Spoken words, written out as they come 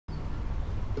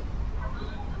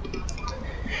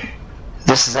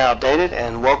This is Outdated,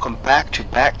 and welcome back to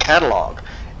Back Catalog.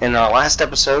 In our last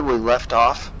episode, we left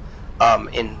off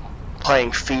in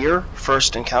playing Fear,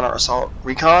 First Encounter Assault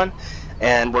Recon,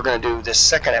 and we're going to do this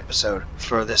second episode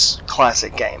for this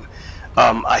classic game.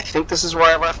 I think this is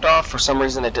where I left off. For some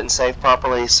reason, it didn't save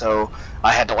properly, so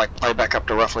I had to play back up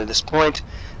to roughly this point.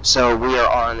 So we are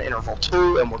on interval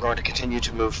 2, and we're going to continue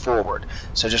to move forward.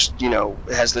 So just,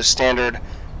 it has the standard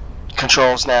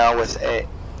controls now with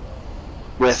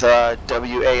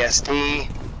WASD.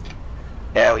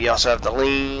 Yeah, we also have the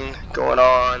lean going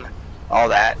on, all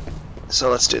that. So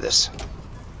let's do this.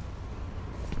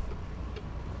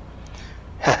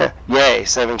 Yay,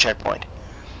 saving checkpoint.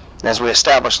 As we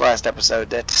established last episode,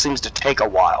 that seems to take a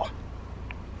while.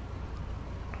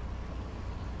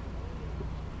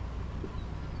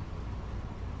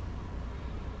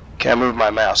 Okay, I move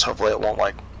my mouse. Hopefully it won't,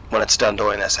 when it's done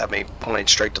doing this, have me pointing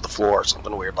straight to the floor or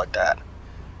something weird like that.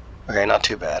 Okay, not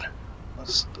too bad.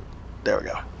 There we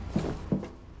go. All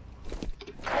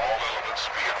elements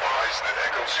be advised that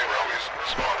Echo Zero is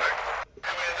responding.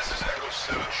 Command, this is Echo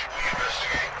 7. Should we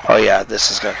investigate? Oh yeah,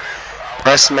 this is good.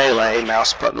 Press melee,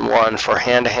 mouse button 1 for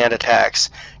hand-to-hand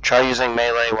attacks. Try using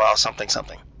melee while something.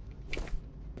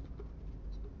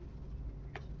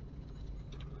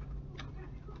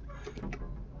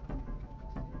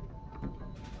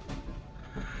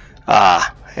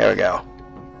 Ah, here we go.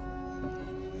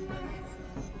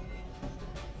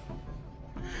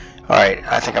 Alright,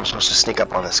 I think I'm supposed to sneak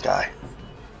up on this guy.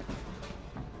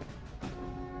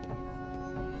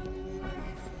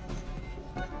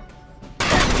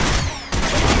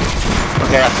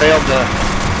 Okay,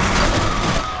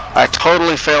 I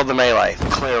totally failed the melee,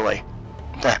 clearly.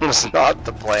 That was not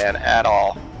the plan at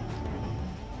all.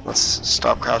 Let's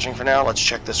stop crouching for now. Let's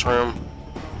check this room.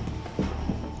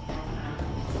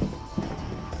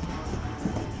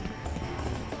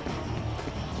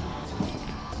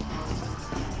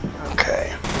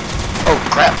 Okay. Oh,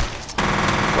 crap.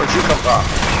 Where'd you come from?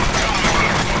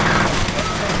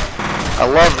 I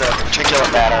love the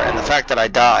particulate matter and the fact that I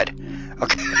died.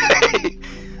 Okay.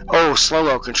 Oh,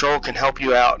 slow-mo control can help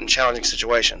you out in challenging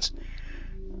situations.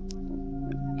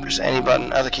 Press any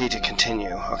button, other key to continue.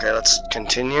 Okay, let's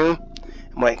continue.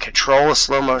 Wait, control is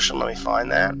slow motion. Let me find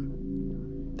that.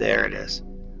 There it is.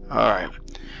 Alright.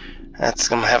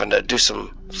 I'm having to do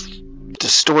some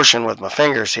distortion with my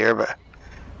fingers here, but...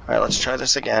 Alright, let's try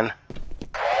this again.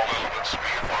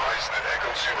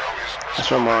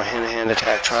 That's one more hand-to-hand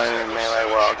attack. Trying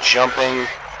melee while jumping,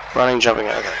 running, jumping.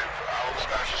 Okay.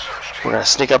 We're gonna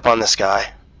sneak up on this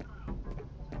guy.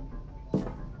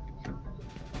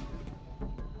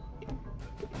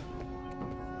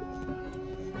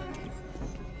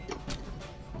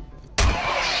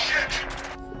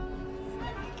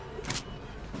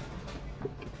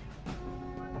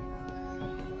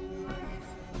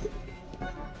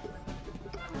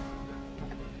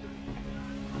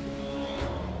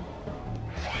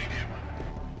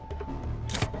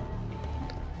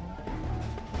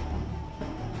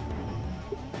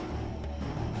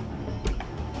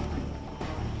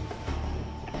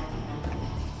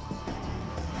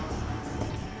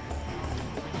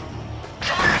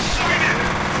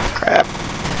 Crap.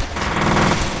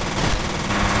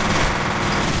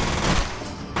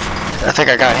 I think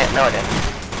I got hit. No, I didn't.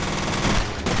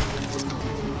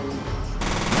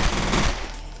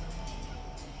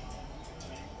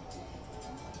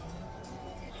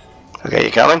 Okay,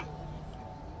 you coming?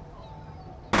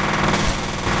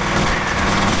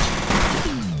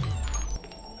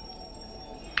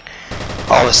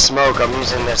 All the smoke, I'm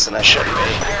using this and I shouldn't be.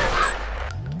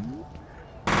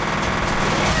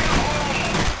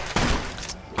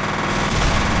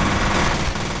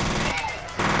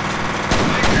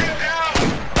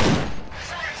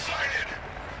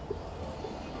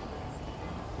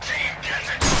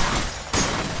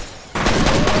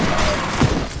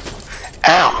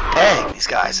 Ow, dang, these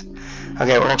guys.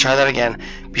 Okay, we're gonna try that again.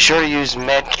 Be sure to use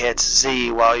med kits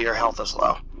Z while your health is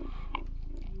low.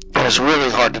 And it's really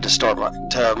hard to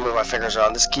move my fingers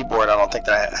around. This keyboard, I don't think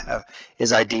that I have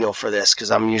is ideal for this because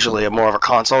I'm usually more of a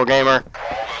console gamer.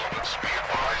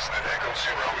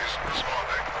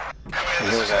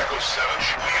 Here we go.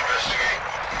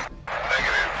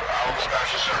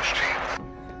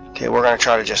 Okay, we're gonna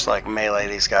try to just melee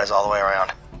these guys all the way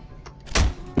around.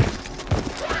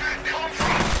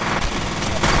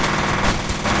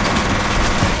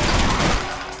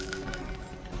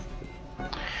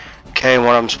 Okay, one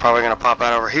of them's probably going to pop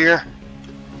out over here.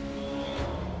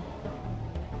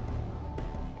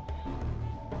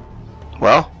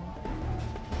 Well.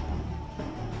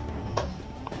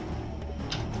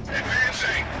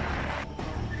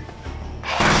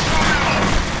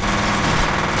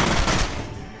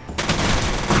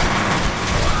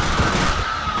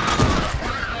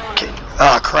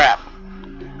 Ah, crap.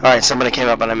 Alright, somebody came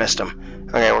up and I missed him.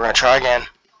 Okay, we're gonna try again.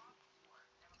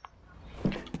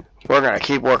 We're gonna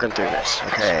keep working through this.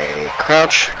 Okay,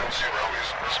 crouch.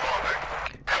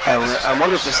 I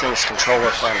wonder if this thing is controller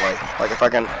friendly. Like if I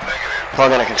can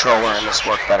plug in a controller and this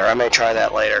work better. I may try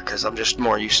that later because I'm just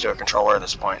more used to a controller at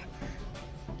this point.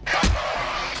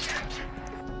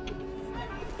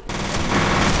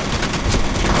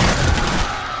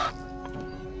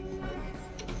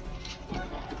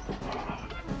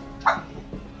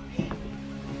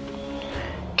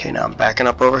 Okay, now I'm backing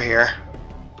up over here.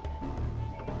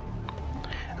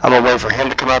 I'm gonna wait for him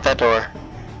to come out that door.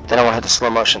 Then I want to hit the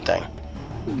slow motion thing.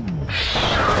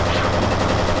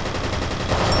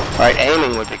 Alright,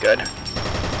 aiming would be good.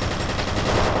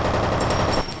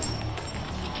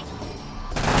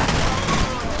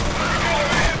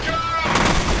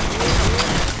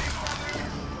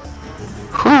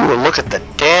 Whew, look at the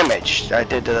damage I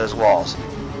did to those walls.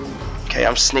 Okay,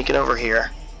 I'm sneaking over here.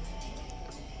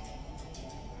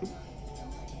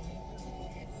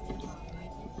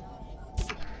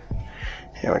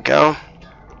 Here we go.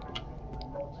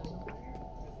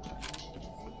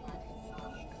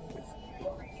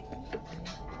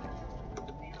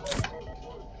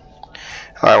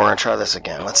 Alright, we're going to try this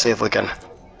again. Let's see if we can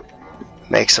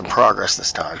make some progress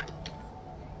this time.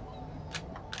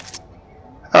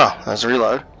 Oh, there's a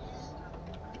reload.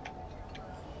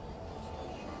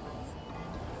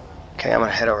 Okay, I'm going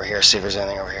to head over here, see if there's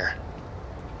anything over here.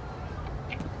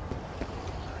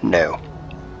 No.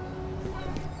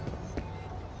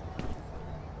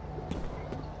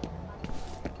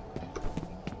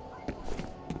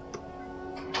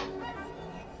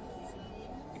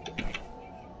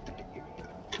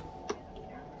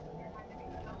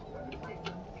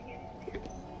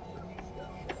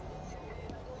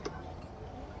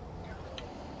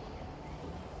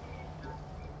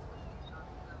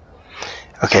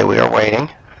 Okay, we are waiting.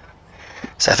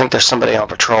 So I think there's somebody on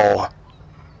patrol.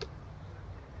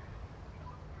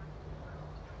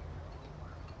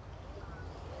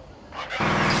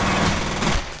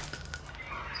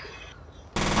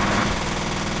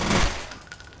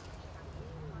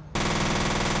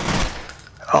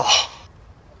 Oh.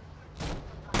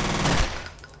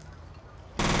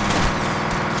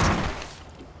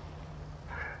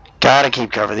 Gotta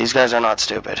keep cover. These guys are not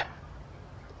stupid.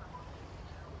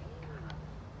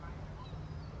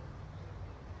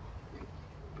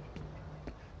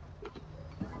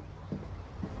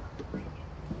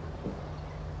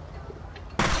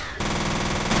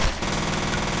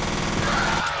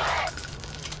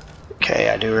 Okay,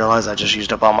 I do realize I just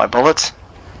used up all my bullets,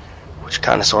 which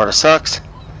kind of sort of sucks.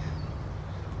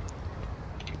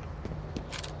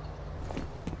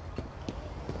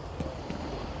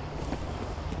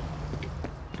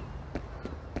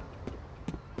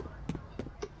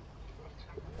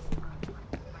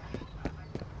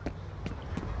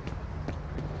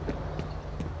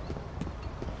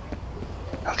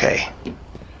 Okay,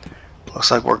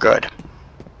 looks like we're good.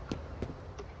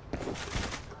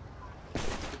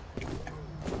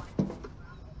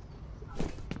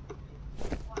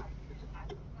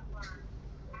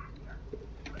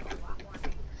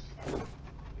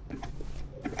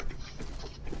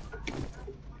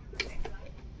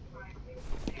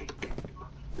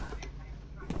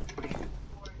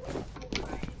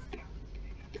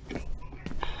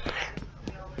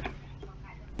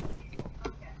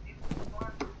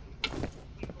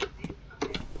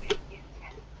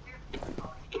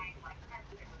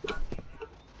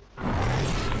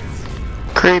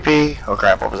 Creepy. Oh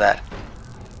crap, what was that?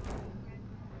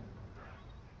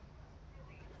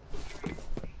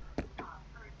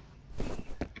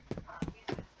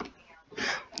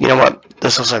 You know what?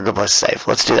 This looks like a good place to save.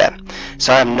 Let's do that.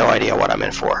 So I have no idea what I'm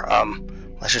in for.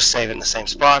 Let's just save it in the same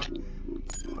spot.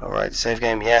 Alright, save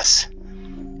game, yes.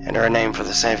 Enter a name for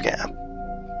the save game.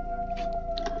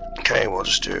 Okay, we'll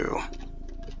just do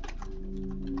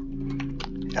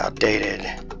outdated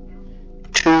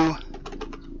 2.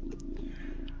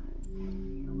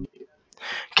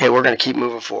 Okay, we're going to keep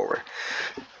moving forward.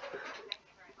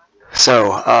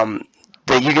 So,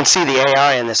 you can see the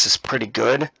AI in this is pretty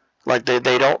good. Like, they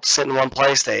don't sit in one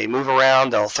place. They move around.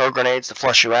 They'll throw grenades to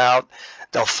flush you out.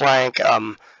 They'll flank. I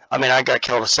mean, I got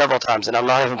killed several times, and I'm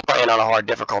not even playing on a hard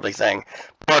difficulty thing.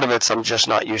 Part of it's I'm just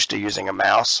not used to using a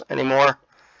mouse anymore.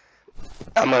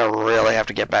 I'm going to really have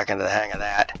to get back into the hang of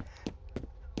that.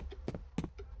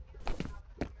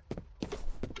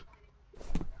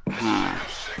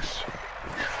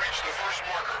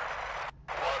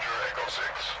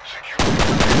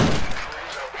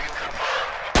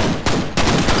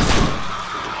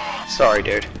 Sorry,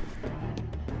 dude.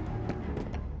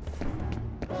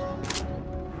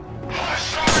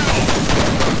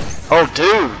 Oh,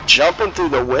 dude, jumping through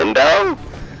the window?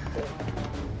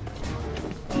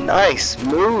 Nice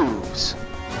moves.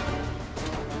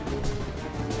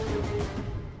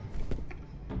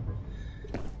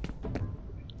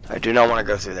 I do not want to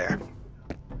go through there.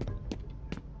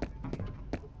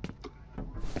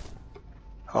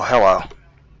 Oh, hello.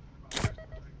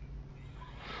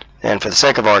 And for the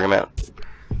sake of argument,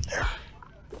 there.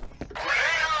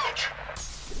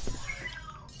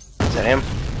 Is that him?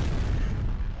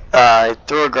 I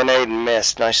threw a grenade and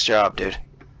missed. Nice job, dude.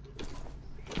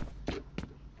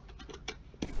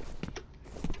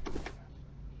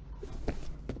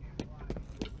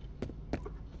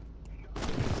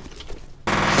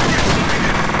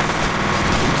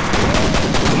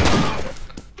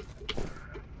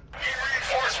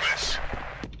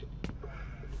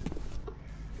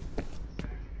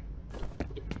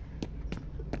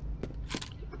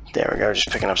 There we go, just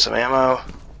picking up some ammo.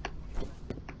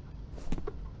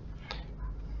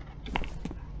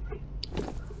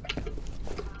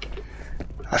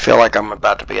 I feel like I'm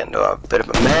about to be into a bit of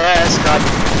a mess.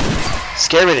 God,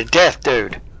 scare me to death,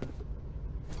 dude.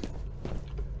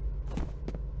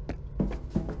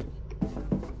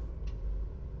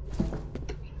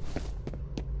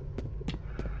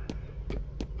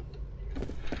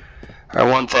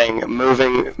 Alright, one thing,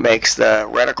 moving makes the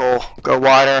reticle go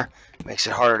wider, makes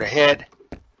it harder to hit.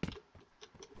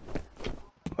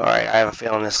 Alright, I have a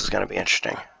feeling this is going to be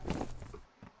interesting.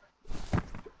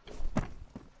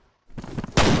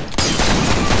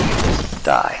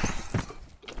 Die.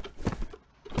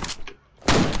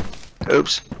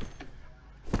 Oops.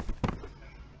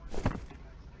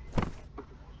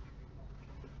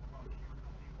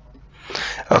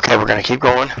 Okay, we're going to keep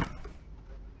going.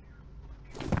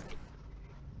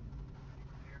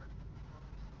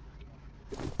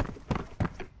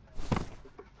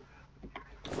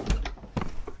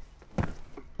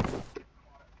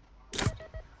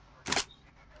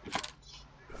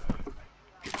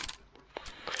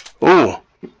 Ooh.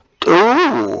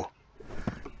 Ooh.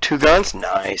 2 guns?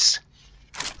 Nice.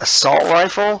 Assault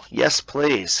rifle? Yes,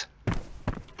 please.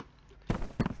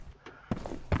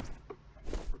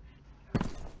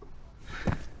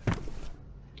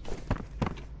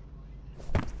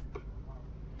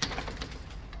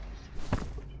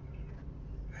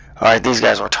 Alright, these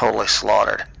guys were totally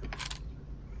slaughtered.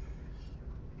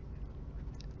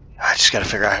 I just gotta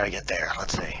figure out how to get there.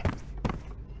 Let's see.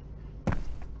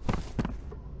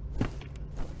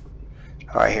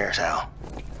 Alright, here's how.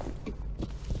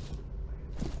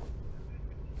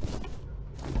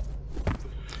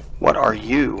 What are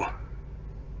you?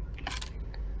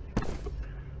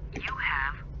 You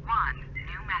have one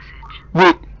new message.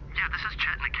 Whoop. Yeah, this is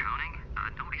Chet in accounting.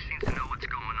 Nobody seems to know what's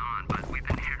going on, but we've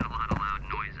been hearing a lot of loud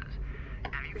noises.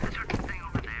 Have you guys heard anything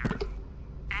over there?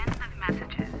 End of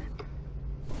messages.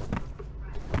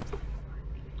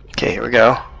 Okay, here we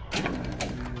go.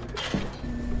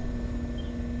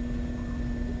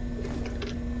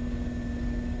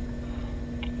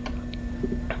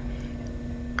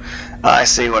 I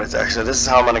see what it's actually. So this is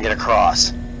how I'm going to get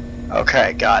across.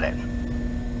 Okay, got it.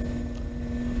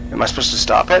 Am I supposed to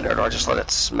stop it, or do I just let it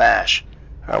smash?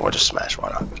 Alright, we'll just smash, why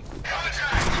not?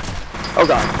 Oh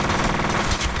god.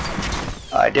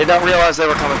 I did not realize they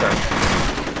were coming through.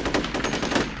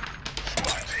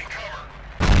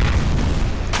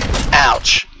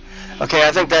 Ouch. Okay,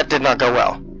 I think that did not go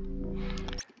well.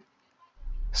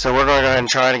 So we're going to go ahead and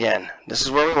try it again. This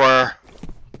is where we were.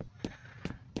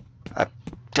 I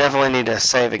definitely need to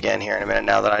save again here in a minute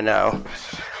now that I know.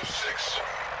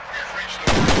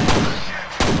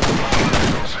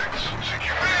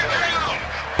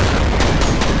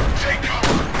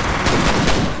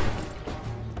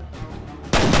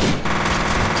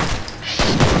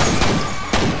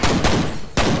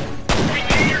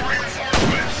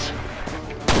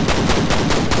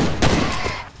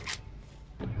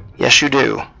 Yes, you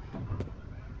do.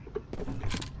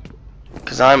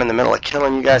 Because I'm in the middle of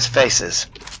killing you guys' faces.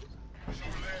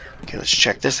 Okay, let's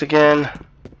check this again.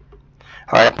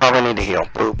 Alright, I probably need to heal.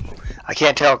 Boop. I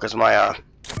can't tell because my,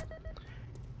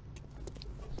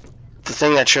 the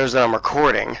thing that shows that I'm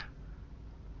recording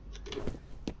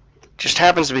just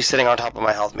happens to be sitting on top of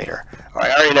my health meter.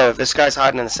 Alright, I already know if this guy's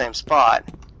hiding in the same spot.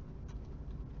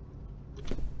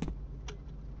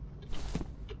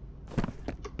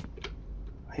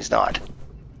 He's not.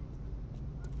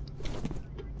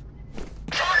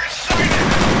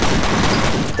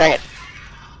 Dang it.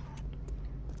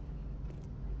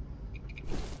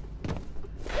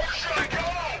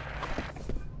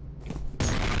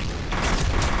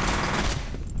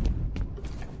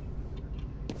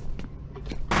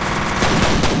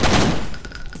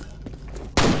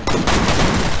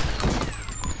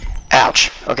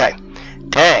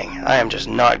 I am just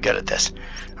not good at this.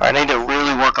 Alright, I need to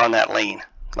really work on that lean.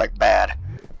 Like, bad.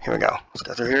 Here we go. Let's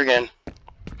go through here again.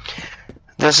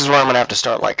 This is where I'm going to have to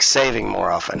start, like, saving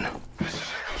more often. This is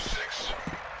Echo 6.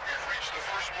 We've reached the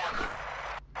first marker.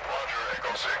 Roger,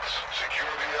 Echo 6. Secure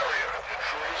the area.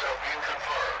 Intruders have been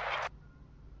confirmed.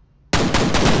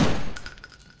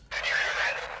 Did you hear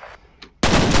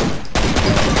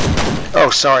that? Oh,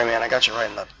 sorry, man. I got you right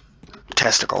in the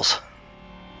testicles.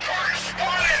 Target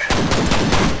spotted!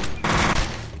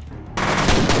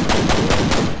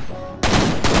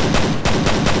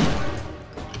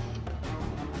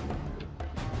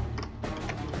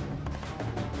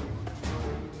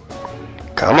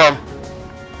 Come on.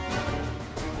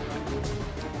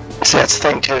 See, that's the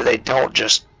thing, too. They don't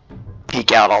just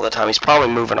peek out all the time. He's probably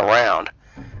moving around.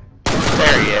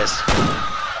 There he is.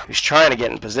 He's trying to get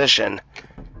in position.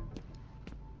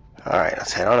 Alright,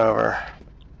 let's head on over.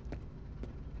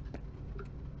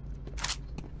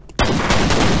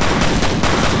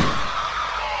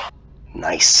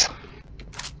 Nice.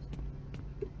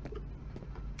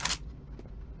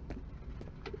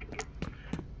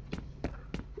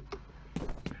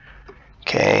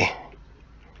 Okay.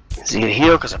 Z to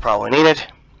heal because I probably need it.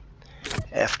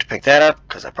 F to pick that up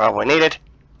because I probably need it.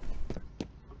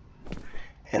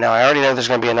 And now I already know there's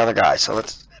going to be another guy. So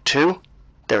let's... 2.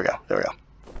 There we go. There we go.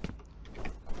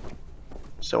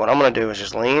 So what I'm going to do is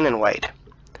just lean and wait.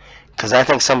 Because I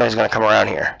think somebody's going to come around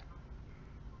here.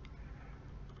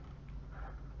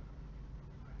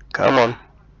 Come on.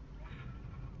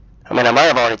 I mean, I might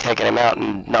have already taken him out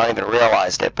and not even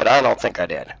realized it, but I don't think I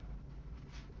did.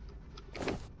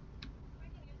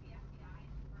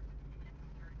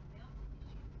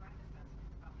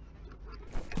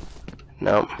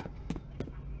 Nope.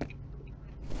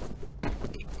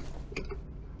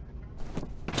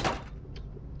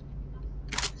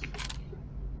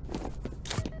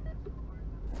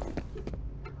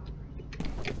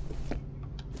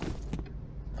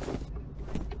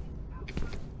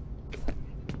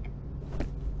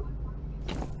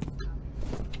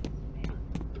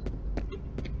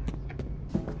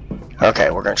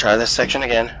 Okay, we're gonna try this section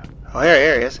again. Oh,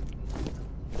 here he is.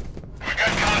 We got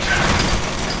contact!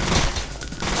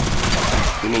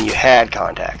 You mean you had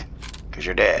contact? Because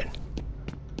you're dead.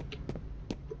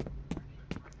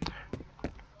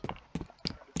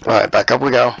 Alright, back up we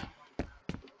go.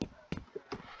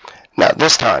 Now,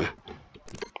 this time,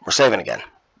 we're saving again.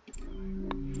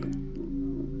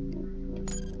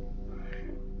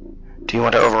 Do you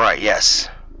want to overwrite? Yes.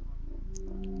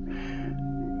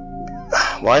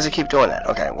 Why does it keep doing that?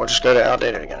 Okay, we'll just go to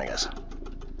outdated again, I guess.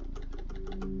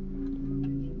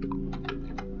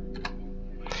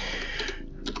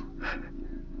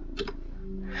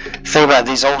 Thing about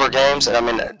these older games, I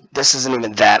mean, this isn't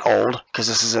even that old, because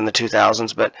this is in the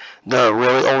 2000s, but the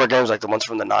really older games, like the ones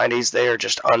from the 90s, they are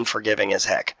just unforgiving as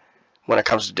heck when it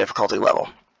comes to difficulty level.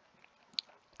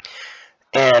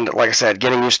 And, like I said,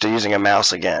 getting used to using a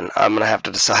mouse again, I'm going to have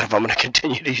to decide if I'm going to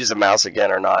continue to use a mouse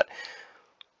again or not.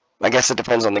 I guess it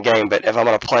depends on the game, but if I'm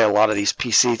going to play a lot of these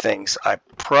PC things, I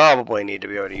probably need to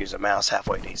be able to use a mouse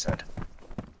halfway decent.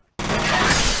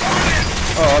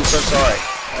 Oh, I'm so sorry.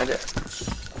 I did.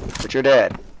 But you're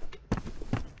dead.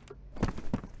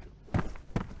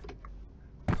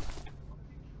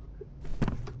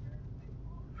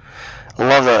 I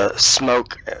love the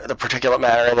smoke, the particulate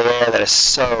matter in the air. That is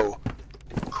so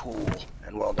cool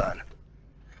and well done.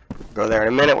 Go there in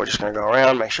a minute. We're just going to go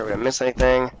around, make sure we don't miss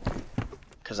anything.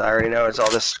 Because I already know it's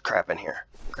all this crap in here.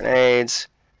 Grenades,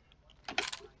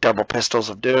 double pistols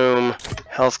of doom,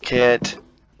 health kit.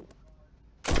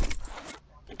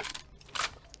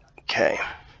 Okay.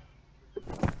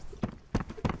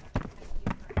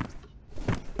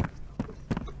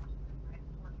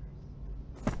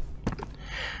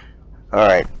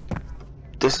 Alright.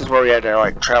 This is where we had to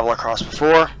like travel across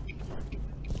before.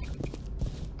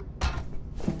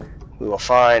 We will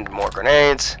find more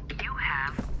grenades.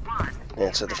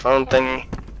 Answer the phone thingy.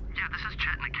 Yeah, this is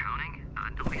Chet in accounting.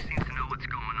 Nobody seems to know what's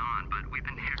going on, but we've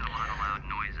been hearing a lot of loud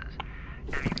noises.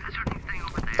 Have you guys heard anything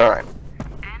over there? Alright.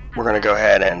 We're going to go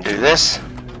ahead and do this.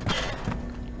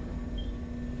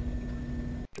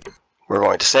 We're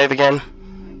going to save again.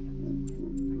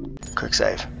 Quick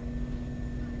save.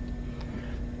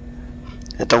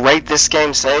 At the rate this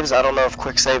game saves, I don't know if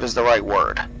quick save is the right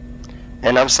word.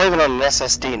 And I'm saving on an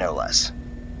SSD, no less.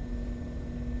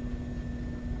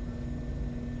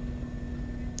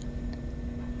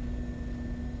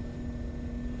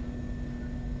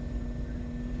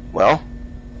 Well,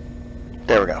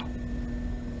 there we go.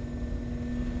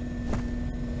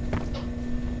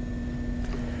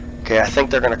 Okay, I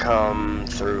think they're going to come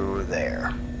through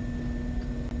there.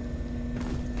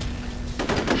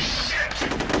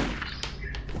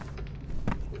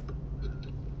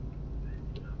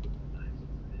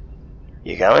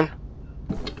 You going?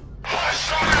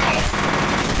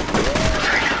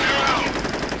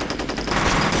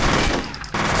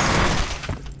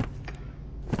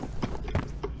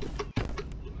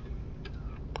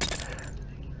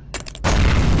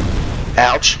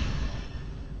 Ouch.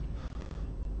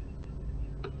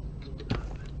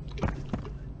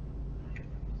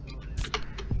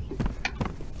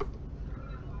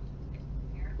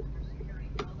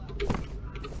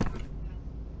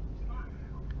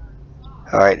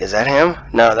 Alright, is that him?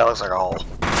 No, that looks like a hole.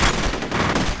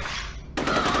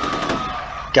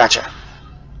 Gotcha.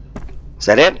 Is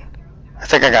that it? I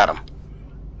think I got him.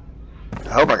 I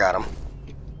hope I got him.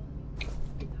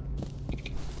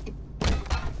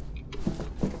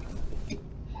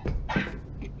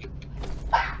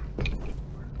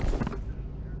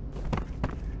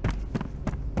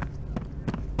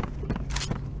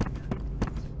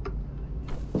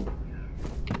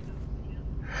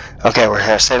 Okay, we're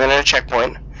here saving at a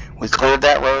checkpoint. We cleared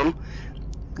that room.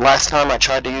 Last time I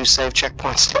tried to use save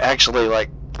checkpoints to actually like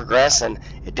progress and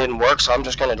it didn't work, so I'm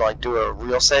just gonna like do a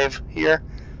real save here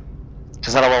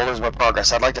because I don't want to lose my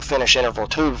progress. I'd like to finish interval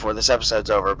 2 before this episode's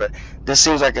over, but this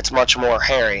seems like it's much more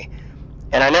hairy.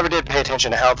 And I never did pay attention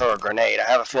to how to throw a grenade. I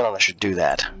have a feeling I should do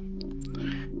that.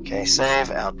 Okay, save,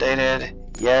 outdated,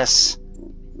 yes.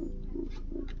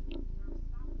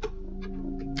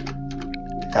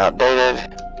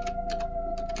 Outdated.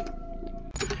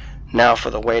 Now for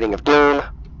the waiting of doom.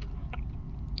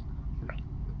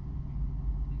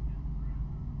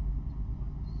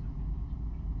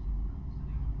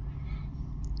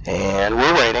 And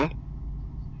we're waiting.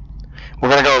 We're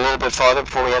going to go a little bit farther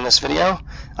before we end this video.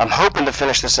 I'm hoping to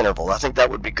finish this interval. I think that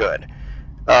would be good.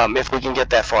 If we can get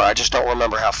that far. I just don't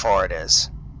remember how far it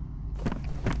is.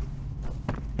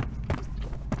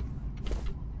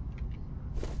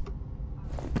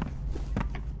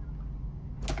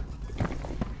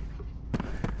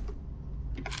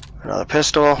 Another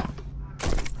pistol.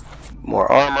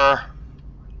 More armor.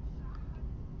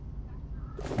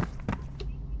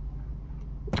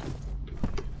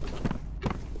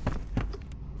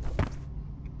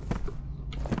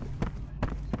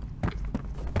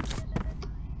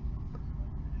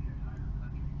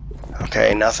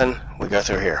 Okay, nothing. We go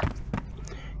through here.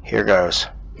 Here goes.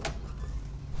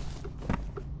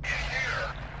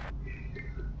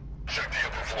 Check the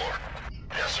upper floor.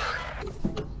 Yes, sir.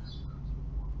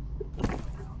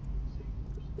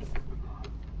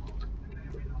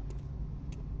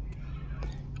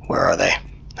 Where are they?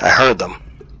 I heard them.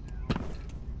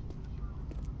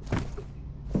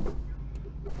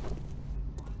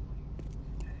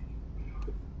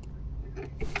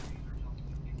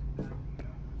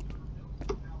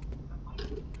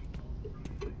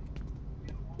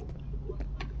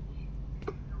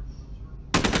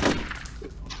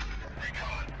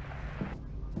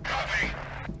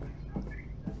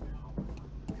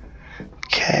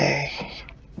 Okay.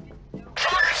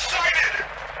 Target sighted!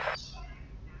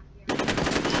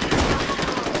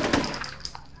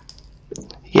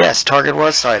 Yes, target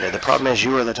was sighted. The problem is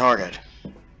you were the target.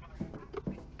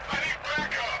 I need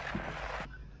backup!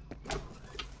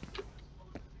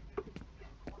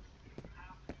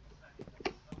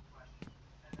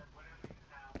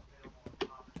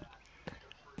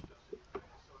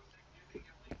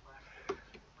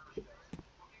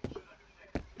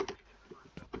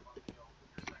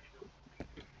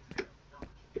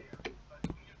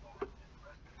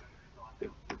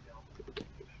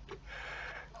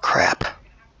 Crap.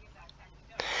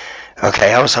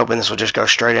 Okay, I was hoping this would just go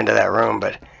straight into that room,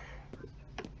 but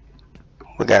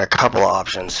we got a couple of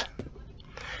options.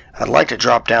 I'd like to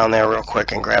drop down there real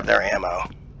quick and grab their ammo.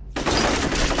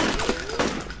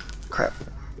 Crap.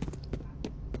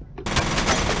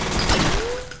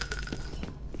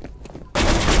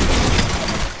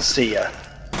 See ya.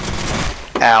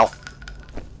 Ow.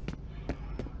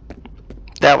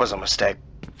 That was a mistake.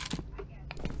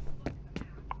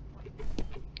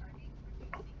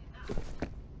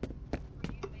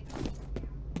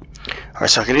 Alright,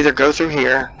 so I could either go through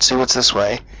here, see what's this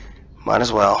way. Might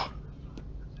as well.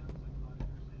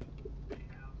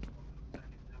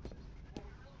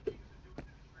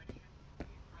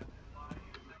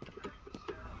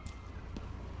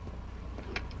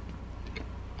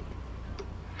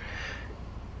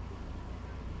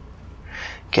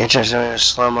 Can't change the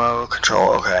slow-mo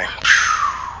control. Okay.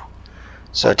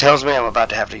 So it tells me I'm about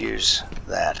to have to use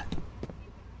that.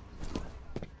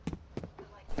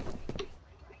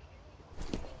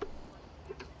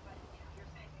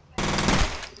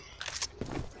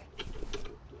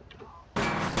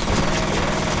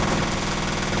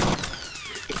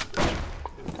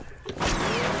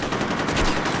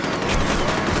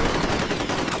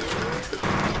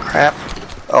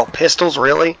 pistols,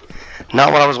 really?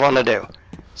 Not what I was wanting to do.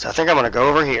 So I think I'm going to go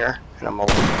over here, and I'm going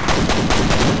to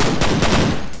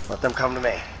let them come to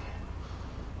me.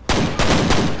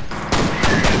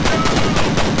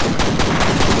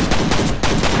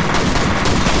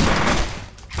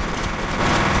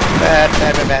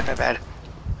 Bad.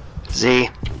 Z.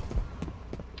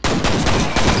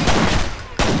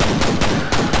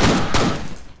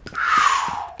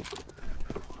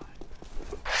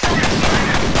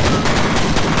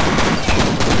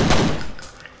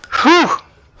 Whew.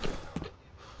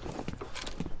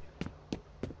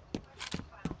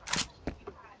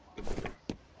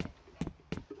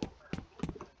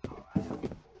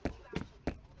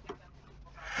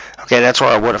 Okay, that's where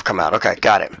I would have come out. Okay,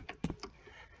 got it.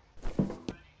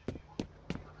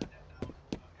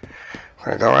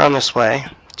 We're going to go around this way,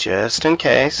 just in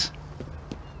case.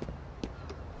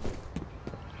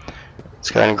 Let's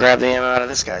go ahead and grab the ammo out of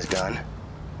this guy's gun.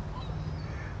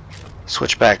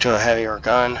 Switch back to a heavier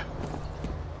gun.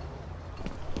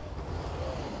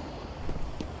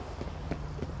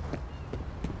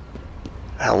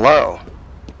 Hello.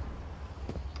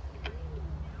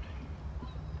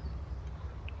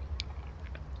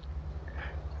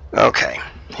 Okay,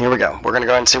 here we go. We're going to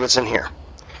go ahead and see what's in here.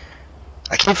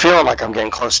 I keep feeling like I'm getting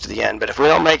close to the end, but if we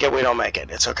don't make it, we don't make it.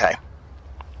 It's okay.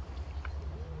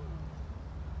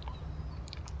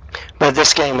 But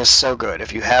this game is so good.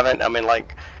 If you haven't, I mean,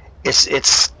 like,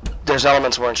 there's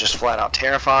elements where it's just flat out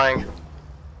terrifying.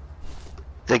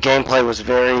 The gameplay was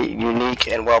very unique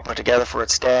and well put together for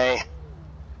its day.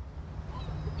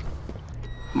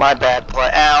 My bad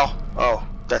play. Ow! Oh,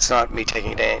 that's not me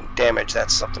taking damage.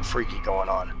 That's something freaky going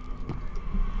on.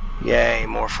 Yay,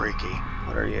 more freaky.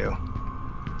 What are you?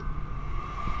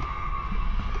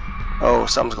 Oh,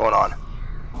 something's going on.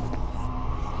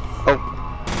 Oh.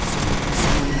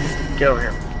 Get over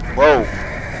here. Whoa.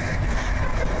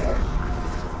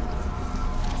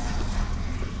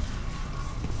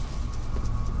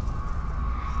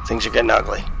 Things are getting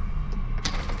ugly.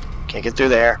 Can't get through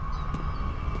there.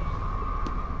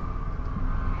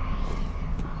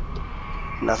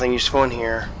 Nothing useful in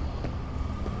here.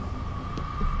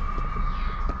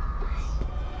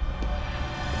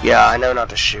 Yeah, I know not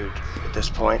to shoot at this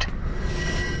point.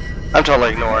 I'm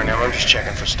totally ignoring him. I'm just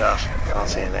checking for stuff. I don't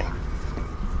see anything.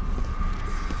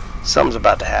 Something's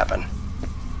about to happen.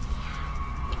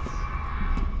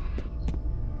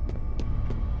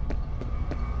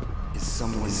 Is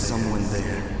someone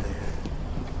there?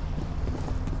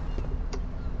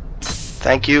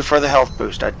 Thank you for the health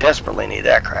boost. I desperately need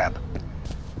that crap.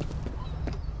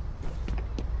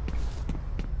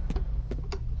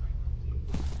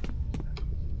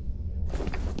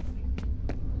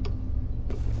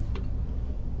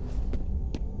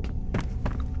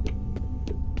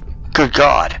 Good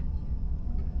God.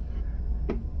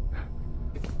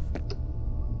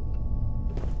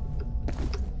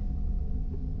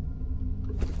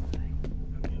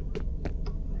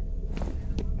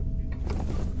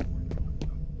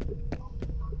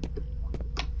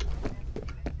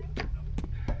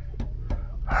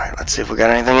 Alright, let's see if we got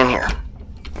anything in here.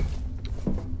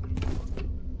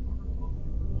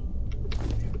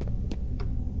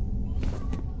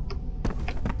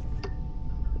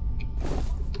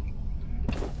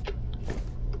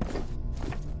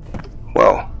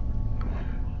 Whoa.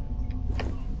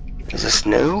 Is this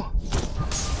new?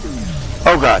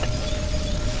 Oh God.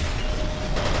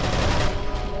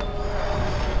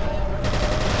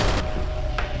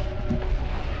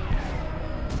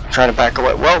 I'm trying to back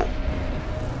away. Whoa.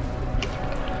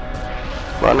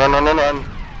 Run.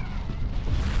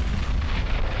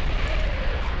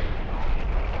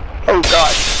 Oh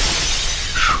God.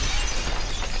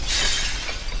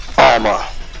 Alma.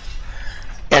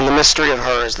 And the mystery of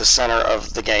her is the center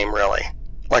of the game, really.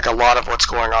 Like a lot of what's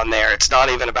going on there. It's not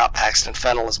even about Paxton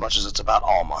Fennel as much as it's about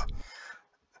Alma.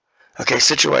 Okay,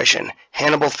 situation.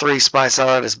 Hannibal 3 spy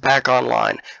satellite is back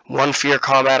online. One Fear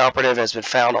combat operative has been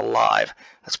found alive.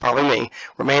 That's probably me.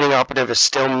 Remaining operative is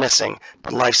still missing,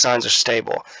 but life signs are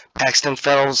stable. Paxton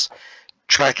Fennel's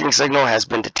tracking signal has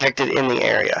been detected in the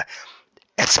area.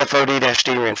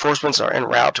 SFOD-D reinforcements are en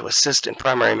route to assist in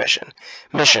primary mission.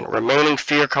 Mission: remaining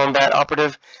Fear combat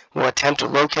operative will attempt to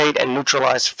locate and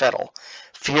neutralize Fennel.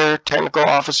 Fear technical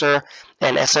officer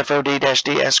and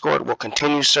SFOD-D escort will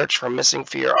continue search for missing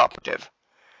Fear operative.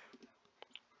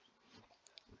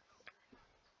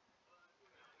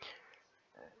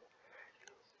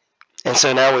 And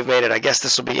so now we've made it. I guess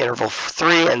this will be interval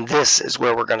 3, and this is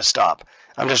where we're going to stop.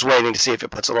 I'm just waiting to see if it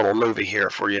puts a little movie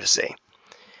here for you to see.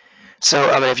 So,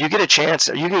 I mean, if you get a chance,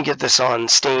 you can get this on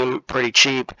Steam pretty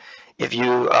cheap. If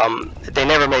you, they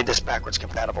never made this backwards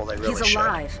compatible. They really should. He's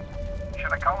alive.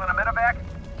 Should I call in a medevac?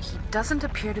 He doesn't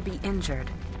appear to be injured,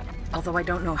 although I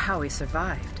don't know how he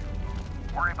survived.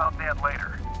 Worry about that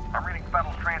later. I'm reading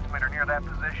Fettel's transmitter near that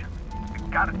position.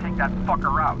 We gotta take that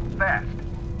fucker out, fast.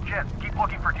 Jet, keep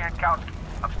looking for Jankowski.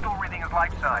 I'm still reading his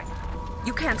life signs.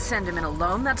 You can't send him in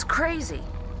alone, that's crazy.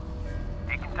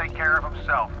 He can take care of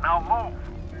himself. Now move.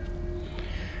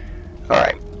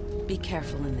 Alright. Be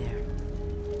careful in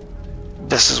there.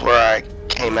 This is where I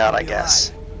came out, I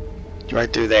guess.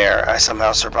 Right through there. I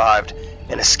somehow survived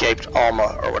and escaped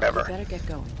Alma or whatever. Better get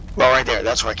going. Well, right there.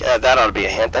 That's where that ought to be a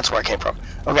hint. That's where I came from.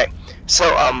 Okay. So,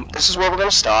 this is where we're going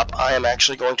to stop. I am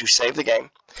actually going to save the game.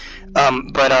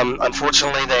 But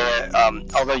unfortunately,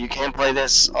 although you can play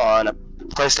this on a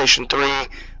PlayStation 3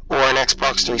 or an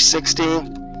Xbox 360,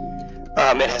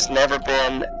 it has never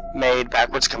been made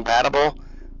backwards compatible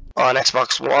on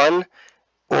Xbox One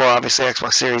or obviously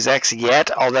Xbox Series X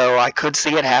yet, although I could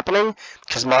see it happening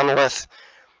because Monolith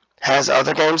has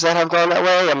other games that have gone that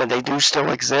way. I mean, they do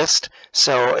still exist,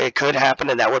 so it could happen,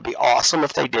 and that would be awesome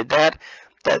if they did that.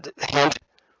 That hint,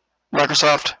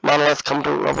 Microsoft, Monolith, come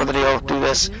over the deal, do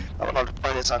this. I would love to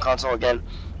play this on console again.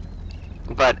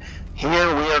 But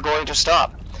here we are going to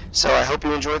stop. So I hope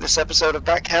you enjoyed this episode of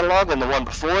Back Catalog and the one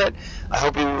before it. I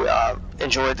hope you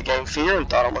enjoyed the game Fear and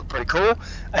thought it looked pretty cool.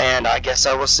 And I guess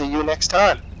I will see you next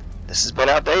time. This has been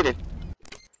Outdated.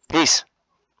 Peace.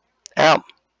 Out.